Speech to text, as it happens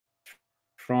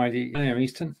Friday, 9 a.m.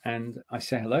 Eastern, and I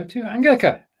say hello to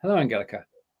Angelika. Hello, Angelika.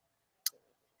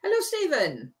 Hello,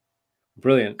 Stephen.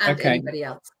 Brilliant. And okay. anybody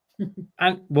else.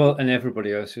 and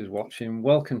everybody else who's watching,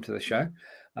 welcome to the show.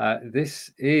 This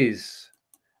is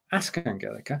Ask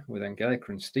Angelika with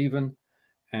Angelika and Stephen,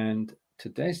 and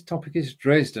today's topic is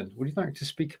Dresden. Would you like to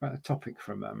speak about the topic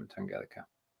for a moment, Angelika?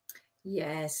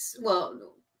 Yes.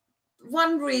 Well,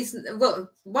 one reason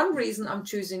I'm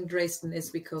choosing Dresden is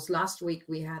because last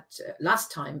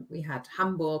time we had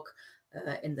Hamburg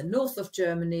in the north of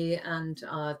Germany, and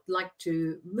I'd like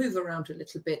to move around a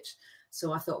little bit.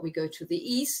 So I thought we go to the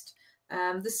east.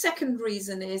 The second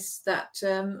reason is that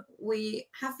we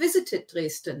have visited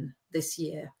Dresden this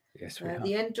year. Yes, we have.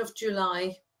 The end of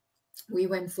July, we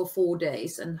went for 4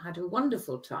 days and had a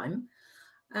wonderful time.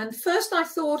 And first I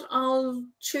thought I'll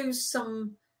choose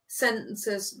some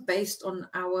sentences based on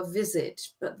our visit,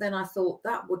 but then I thought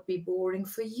that would be boring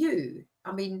for you.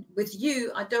 I mean, with you,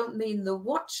 I don't mean the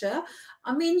watcher,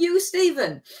 I mean you,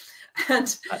 Stephen. And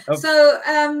so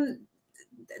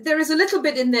there is a little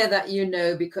bit in there that you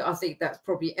know, because I think that's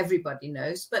probably everybody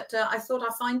knows, but I thought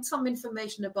I'd find some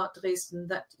information about Dresden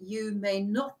that you may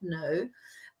not know.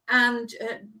 And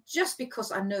just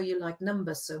because I know you like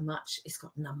numbers so much, it's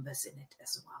got numbers in it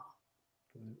as well.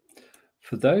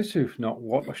 For those who've not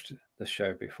watched the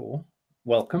show before,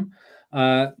 welcome.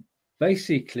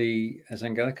 Basically, as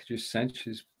Angelika just said,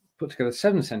 she's put together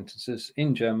 7 sentences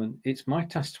in German. It's my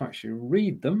task to actually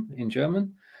read them in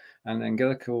German, and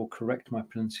Angelika will correct my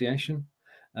pronunciation.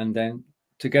 And then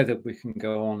together we can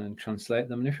go on and translate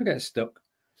them. And if we get stuck,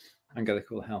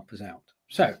 Angelika will help us out.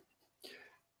 So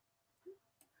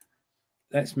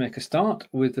let's make a start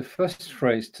with the first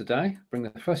phrase today. Bring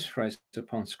the first phrase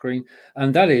up on screen.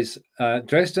 And that is,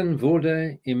 Dresden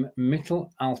wurde im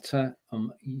Mittelalter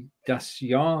das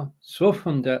Jahr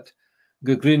 1200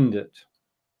 gegründet.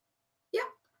 Ja,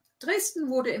 Dresden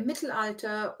wurde im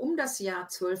Mittelalter das Jahr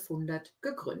 1200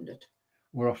 gegründet.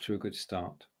 We're off to a good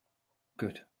start.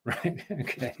 Good. Right.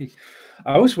 Okay.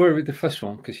 I always worry with the first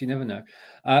one because you never know.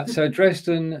 So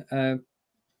Dresden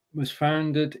was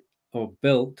founded or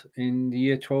built in the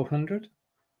year 1200?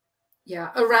 Yeah,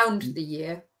 around the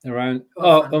year. Around,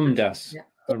 das, yeah.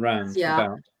 Around, yeah.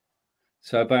 About.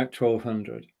 So about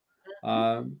 1200.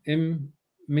 Im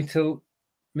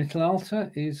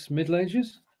Mittelalter is Middle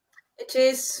Ages? It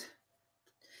is.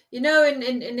 You know,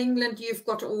 in England, you've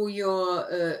got all your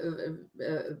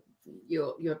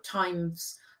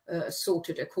times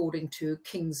sorted according to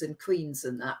kings and queens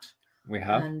and that. We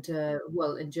have. And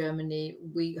well, in Germany,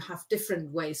 we have different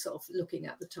ways of looking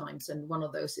at the times. And one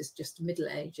of those is just Middle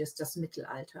Ages, just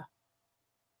Mittelalter.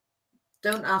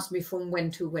 Don't ask me from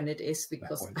when to when it is,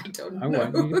 because I don't know. I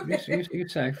won't. You're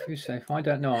safe. I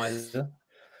don't know either.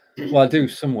 Well, I do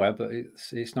somewhere, but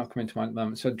it's not coming to mind at the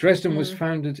moment. So Dresden was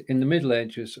founded in the Middle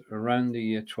Ages around the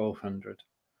year 1200.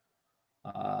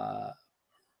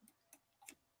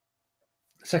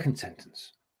 Second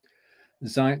sentence.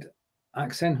 Seit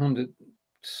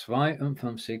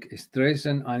 1852 ist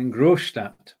Dresden eine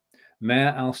Großstadt,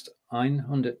 mehr als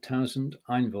 100.000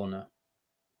 Einwohner.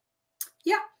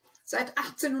 Ja, seit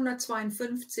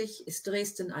 1852 ist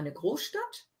Dresden eine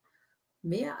Großstadt,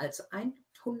 mehr als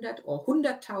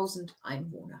 100.000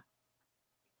 Einwohner.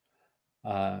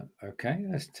 Okay,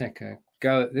 let's take a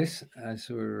go at this as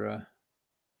we're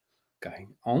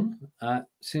going on.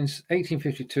 Since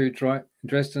 1852,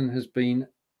 Dresden has been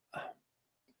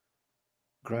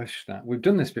Großstadt. We've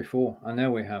done this before. I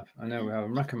know we have. I'm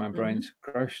racking my brains.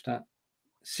 Großstadt,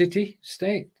 city,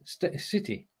 state,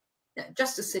 city. Yeah,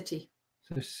 just a city.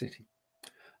 Just a city.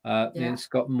 It's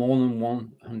got more than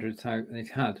 100,000. It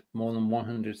had more than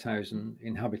 100,000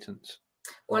 inhabitants.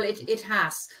 Well, it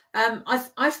has.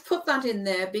 I've put that in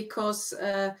there because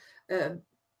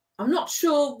I'm not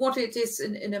sure what it is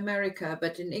in America,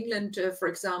 but in England, for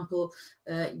example,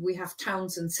 we have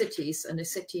towns and cities, and a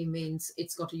city means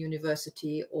it's got a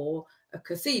university or a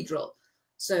cathedral.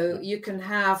 So you can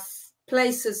have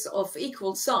places of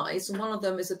equal size, and one of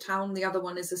them is a town, the other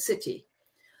one is a city.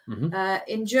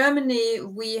 In Germany,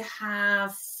 we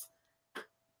have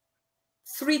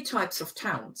 3 types of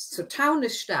towns. So town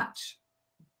is Stadt,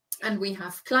 and we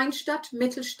have Kleinstadt,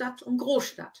 Mittelstadt, and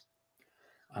Großstadt.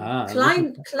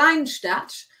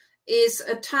 Kleinstadt is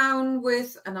a town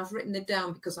with, and I've written it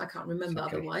down because I can't remember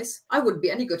otherwise. I wouldn't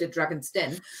be any good at Dragon's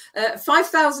Den.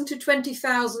 5,000 to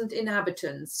 20,000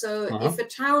 inhabitants. So if a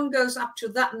town goes up to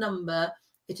that number,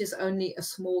 it is only a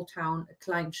small town, a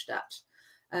Kleinstadt.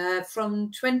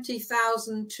 From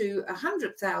 20,000 to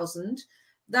 100,000,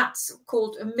 that's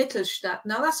called a Mittelstadt.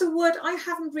 Now, that's a word I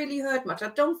haven't really heard much. I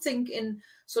don't think in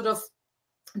sort of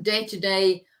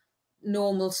day-to-day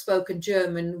normal spoken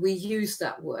German, we use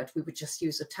that word. We would just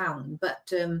use a town.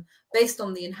 But based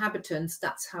on the inhabitants,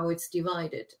 that's how it's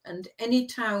divided. And any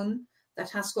town that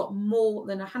has got more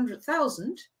than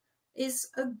 100,000 is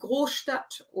a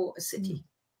Großstadt or a city.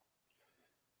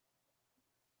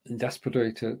 Das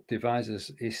bedeutet, Devices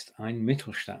ist ein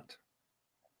Mittelstadt.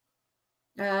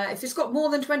 If it's got more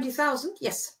than 20,000,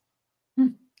 yes.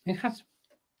 It has.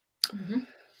 Mhm.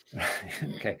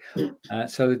 Okay.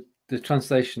 So the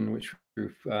translation which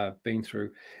we've been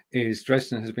through is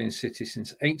Dresden has been a city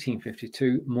since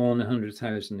 1852, more than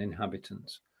 100,000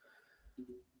 inhabitants.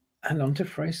 And on to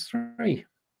phrase 3,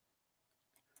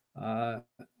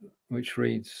 which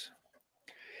reads,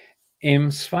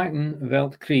 Im Zweiten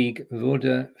Weltkrieg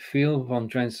wurde viel von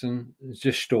Dresden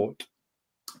zerstört.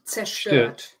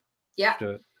 Zerstört. Ja.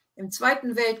 Zerstört. Im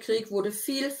Zweiten Weltkrieg wurde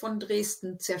viel von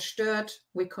Dresden zerstört.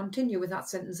 We continue with that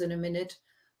sentence in a minute,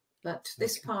 but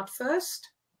this part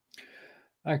first.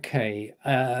 Okay.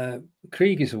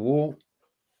 Krieg is a war.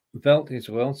 Welt is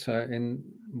world, so in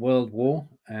World War,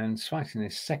 and Zweiten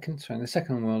is second. So in the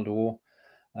Second World War,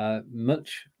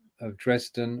 much of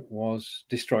Dresden was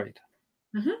destroyed.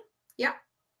 Mm-hmm. Yeah.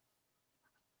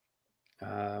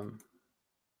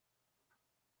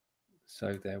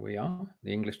 So there we are.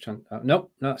 The English no,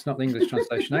 it's not the English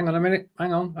translation. Hang on a minute.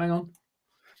 Hang on.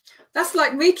 That's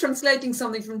like me translating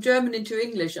something from German into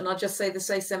English, and I'll just say the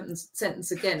same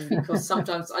sentence again, because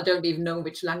sometimes I don't even know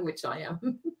which language I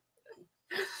am.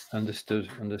 Understood.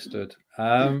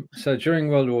 So during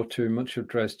World War II, much of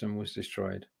Dresden was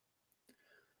destroyed.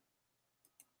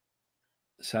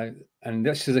 So, and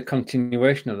this is a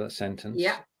continuation of that sentence.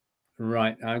 Yeah.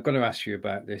 Right. I've got to ask you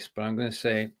about this, but I'm going to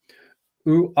say,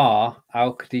 auch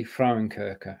die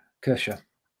Frauenkirche.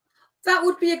 That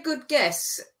would be a good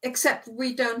guess, except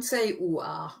we don't say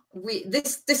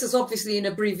This is obviously an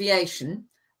abbreviation.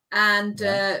 And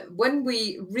when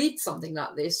we read something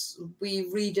like this, we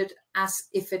read it as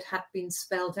if it had been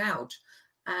spelled out.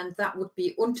 And that would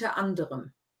be unter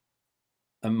anderem.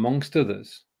 Amongst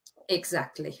others.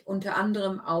 Exactly. Unter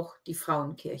anderem auch die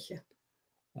Frauenkirche.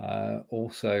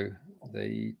 Also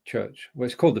the church. Well,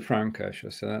 it's called the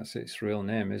Frauenkirche, so that's its real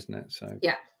name, isn't it? So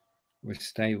yeah, we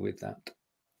stay with that.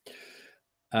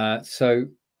 So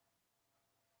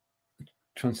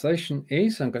translation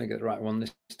is, I'm going to get the right one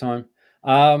this time,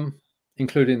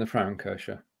 including the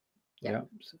Frauenkirche. Yeah.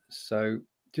 So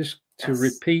just to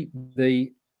repeat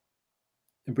the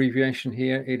abbreviation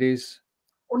here, it is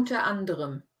unter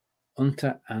anderem.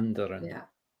 Unter anderem. Yeah.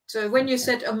 So when you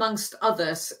said amongst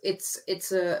others,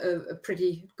 it's a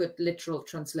pretty good literal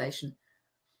translation.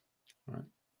 Right.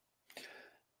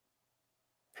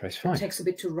 Press 5. It takes a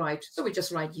bit to write, so we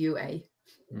just write UA.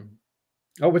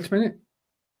 Oh, wait a minute.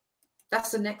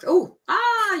 That's the next.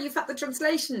 You've had the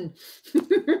translation.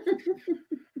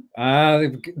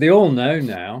 They all know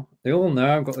now. They all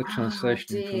know I've got the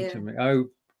translation in front of me. Oh,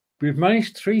 we've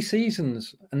managed 3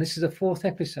 seasons, and this is the 4th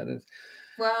episode.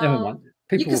 Well, never mind.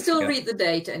 You can still read the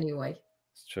date anyway.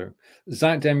 It's true.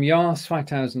 Seit dem Jahr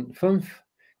 2005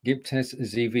 gibt es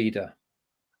sie wieder.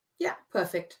 Yeah,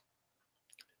 perfect.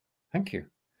 Thank you.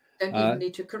 Don't even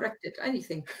need to correct it,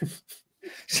 anything.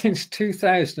 Since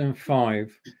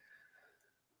 2005.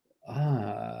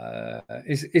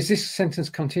 Is this sentence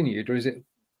continued, or is it?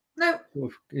 No,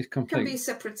 it's complete. It can be a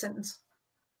separate sentence.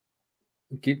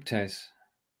 Gibt es.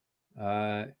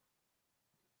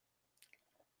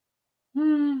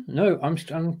 No, I'm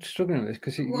struggling with this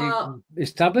because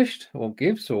established or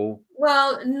gives or.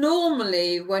 Well,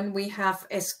 normally when we have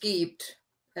es gibt,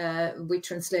 we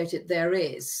translate it there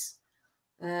is.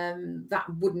 That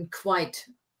wouldn't quite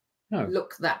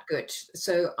look that good.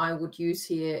 So I would use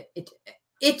here it.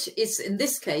 It is, in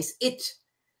this case, it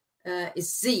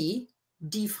is sie,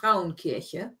 die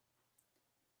Frauenkirche,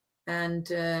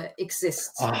 and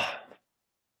exists.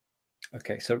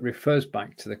 Okay, so it refers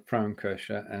back to the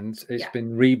Frauenkirche, and it's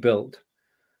been rebuilt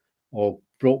or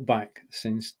brought back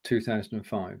since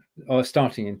 2005, or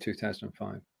starting in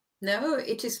 2005. No,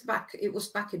 it is back. It was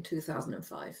back in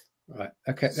 2005. Right.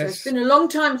 Okay. So it's been a long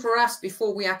time for us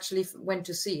before we actually went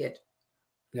to see it.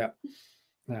 Yeah.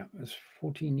 Yeah, it's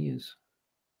 14 years.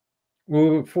 We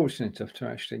were fortunate enough to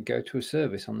actually go to a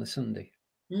service on the Sunday.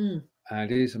 And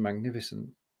it is a magnificent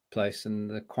place, and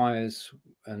the choirs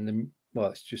and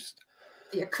it's just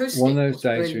the acoustic one of those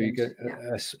days brilliant. where you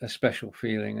get a special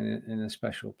feeling in a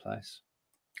special place.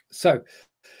 So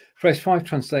phrase 5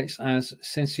 translates as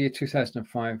since the year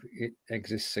 2005 it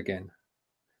exists again.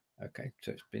 Okay,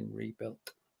 so it's been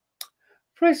rebuilt.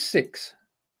 Phrase 6.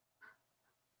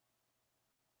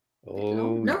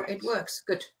 No, it works.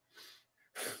 Good.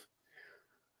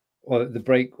 Well, the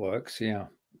break works, yeah.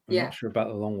 I'm not sure about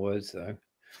the long words though.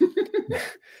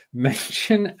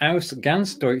 Menschen aus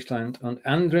ganz Deutschland und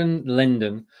anderen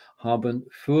Ländern haben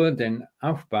für den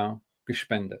Aufbau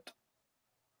gespendet.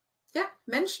 Ja,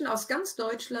 Menschen aus ganz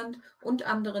Deutschland und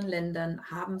anderen Ländern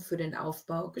haben für den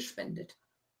Aufbau gespendet.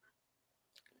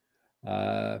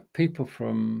 People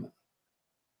from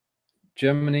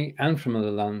Germany and from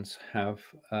other lands have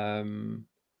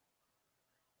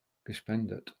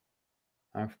gespendet.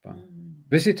 Aufbau.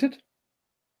 Visited?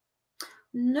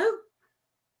 No.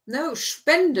 No,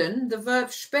 spenden, the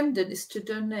verb spenden is to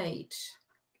donate.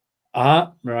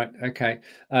 Ah, right, okay.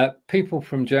 People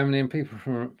from Germany and people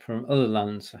from other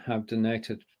lands have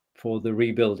donated for the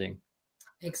rebuilding.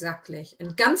 Exactly.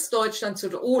 And ganz Deutschland, so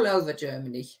all over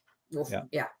Germany.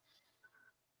 Yeah.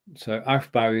 So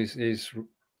Aufbau is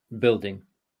building.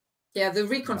 Yeah, the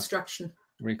reconstruction.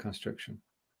 Reconstruction.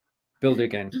 Build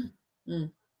again.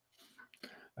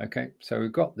 Okay, so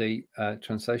we've got the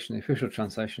translation, the official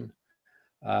translation,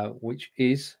 which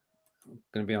is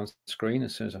going to be on screen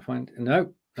as soon as I find it.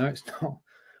 No, it's not.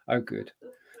 Oh, good.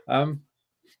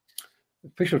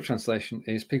 Official translation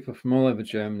is people from all over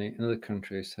Germany and other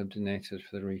countries have donated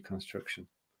for the reconstruction.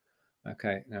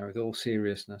 Okay, now with all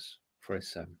seriousness,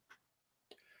 phrase 7.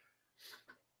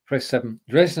 Phrase 7.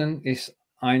 Dresden ist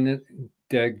eine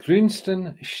der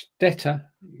grünsten Städte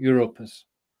Europas.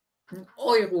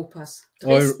 Europas.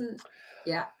 Dresden,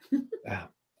 yeah.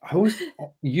 Who's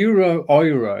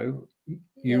Europas.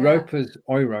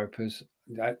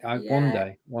 One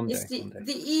day.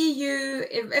 The EU.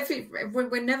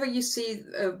 Whenever you see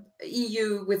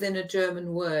EU within a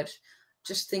German word,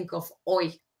 just think of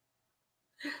Eu.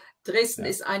 Dresden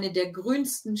ist eine der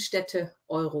grünsten Städte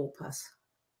Europas.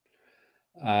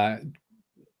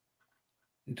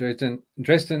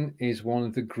 Dresden is one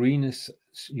of the greenest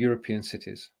European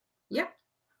cities. Yeah.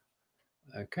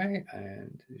 Okay,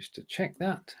 and just to check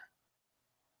that.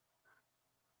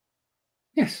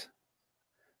 Yes.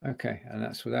 Okay, and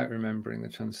that's without remembering the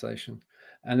translation.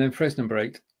 And then phrase number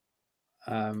 8.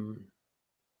 I'm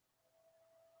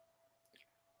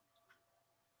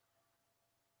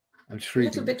just reading.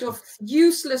 A little bit of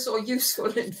useless or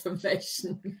useful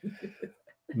information.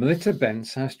 Melita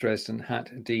Benz aus Dresden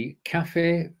hat die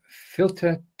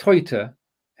Kaffeefiltertüte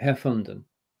erfunden.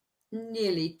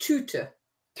 Nearly. Tüte.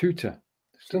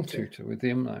 Still Tüte with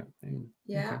the umlaut.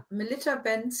 Ja, okay. Melita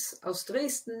Benz aus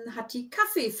Dresden hat die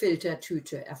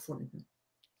Kaffeefiltertüte erfunden.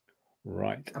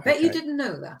 Right. I bet you didn't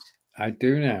know that. I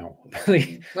do now.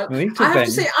 Well, I have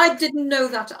to say I didn't know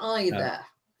that either.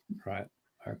 No. Right.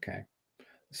 Okay.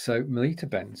 So Melita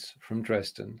Benz from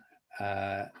Dresden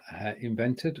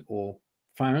invented or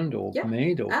found or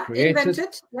made or created.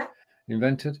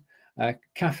 Invented.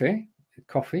 Coffee.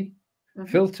 Mm-hmm.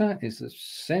 Filter is the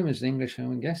same as English, I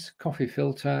guess. Coffee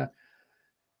filter.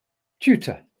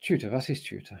 Tüte. Was ist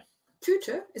Tüte?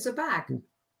 Tüte is a bag.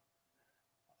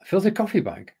 A filter coffee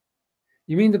bag.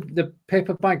 You mean the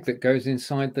paper bag that goes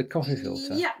inside the coffee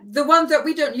filter? Yeah, the one that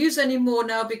we don't use anymore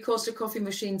now because the coffee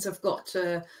machines have got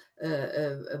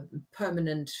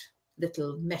permanent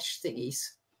little mesh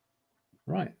thingies.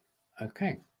 Right.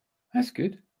 Okay. That's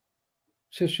good.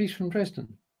 So she's from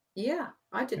Dresden. Yeah,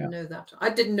 I didn't know that. I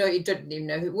didn't know. You didn't even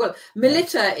know who. Well,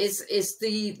 Melita is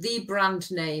the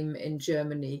brand name in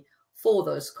Germany for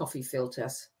those coffee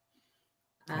filters,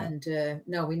 and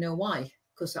now we know why,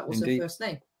 because that was her first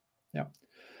name. Yeah,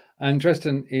 and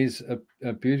Dresden is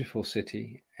a beautiful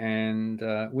city, and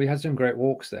we had some great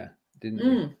walks there, didn't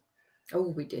we?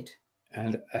 Oh, we did.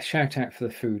 And a shout out for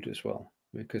the food as well,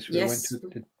 because we went to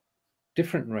a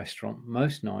different restaurant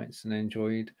most nights and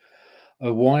enjoyed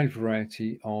a wide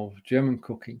variety of German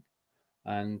cooking,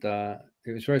 and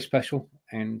it was very special.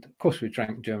 And of course, we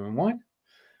drank German wine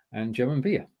and German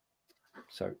beer.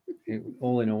 So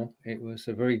all in all, it was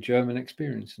a very German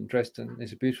experience. And Dresden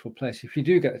is a beautiful place. If you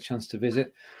do get a chance to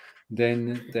visit,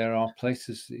 then there are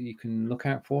places that you can look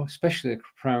out for, especially the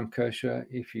Frauenkirche.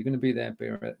 If you're going to be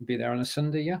there on a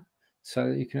Sunday, so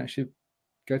that you can actually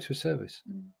go to a service.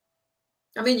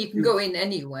 I mean, you can go in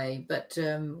anyway, but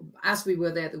as we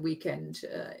were there the weekend,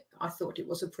 I thought it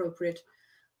was appropriate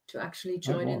to actually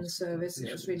join in the service.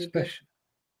 It was really good.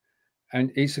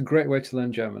 And it's a great way to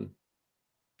learn German,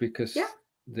 because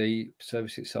the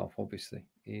service itself, obviously,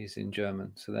 is in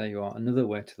German. So there you are, another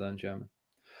way to learn German.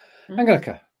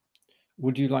 Angelika,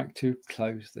 would you like to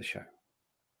close the show?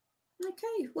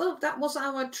 Okay, well, that was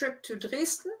our trip to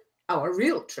Dresden, our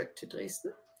real trip to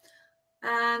Dresden.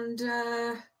 And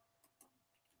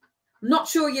not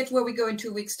sure yet where we go in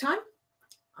 2 weeks' time.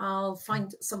 I'll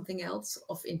find something else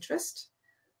of interest,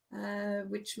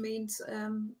 which means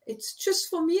it's just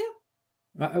for me.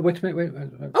 Wait a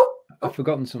minute. Oh, I've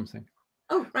forgotten something.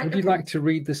 Oh, right. Would you like to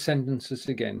read the sentences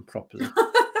again properly?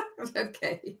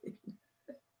 Okay.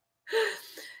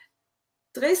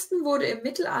 Dresden wurde im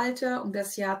Mittelalter um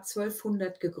das Jahr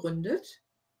 1200 gegründet.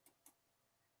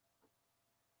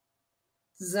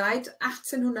 Seit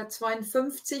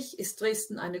 1852 ist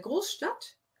Dresden eine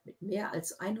Großstadt mit mehr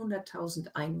als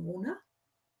 100.000 Einwohnern.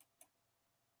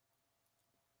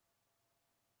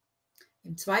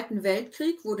 Im Zweiten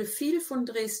Weltkrieg wurde viel von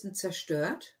Dresden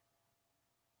zerstört.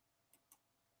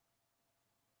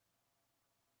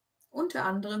 Unter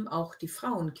anderem auch die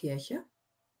Frauenkirche.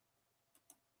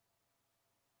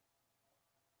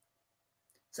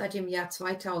 Seit dem Jahr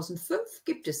 2005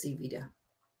 gibt es sie wieder.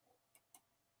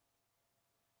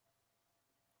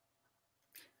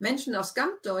 Menschen aus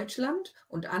ganz Deutschland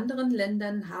und anderen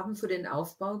Ländern haben für den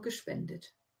Aufbau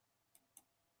gespendet.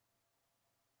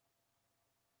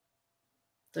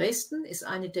 Dresden ist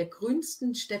eine der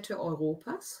grünsten Städte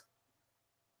Europas.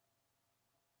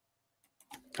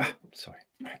 Ah, sorry.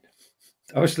 Right.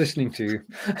 I was listening to you.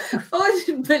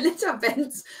 Und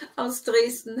Benz aus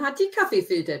Dresden hat die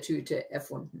Kaffeefiltertüte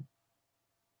erfunden.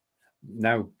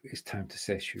 Now it's time to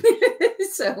say shoot.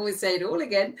 So we say it all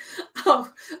again.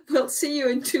 We'll see you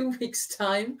in 2 weeks'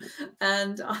 time,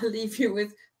 and I'll leave you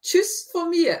with Tschüss von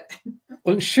mir.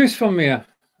 Und Tschüss von mir.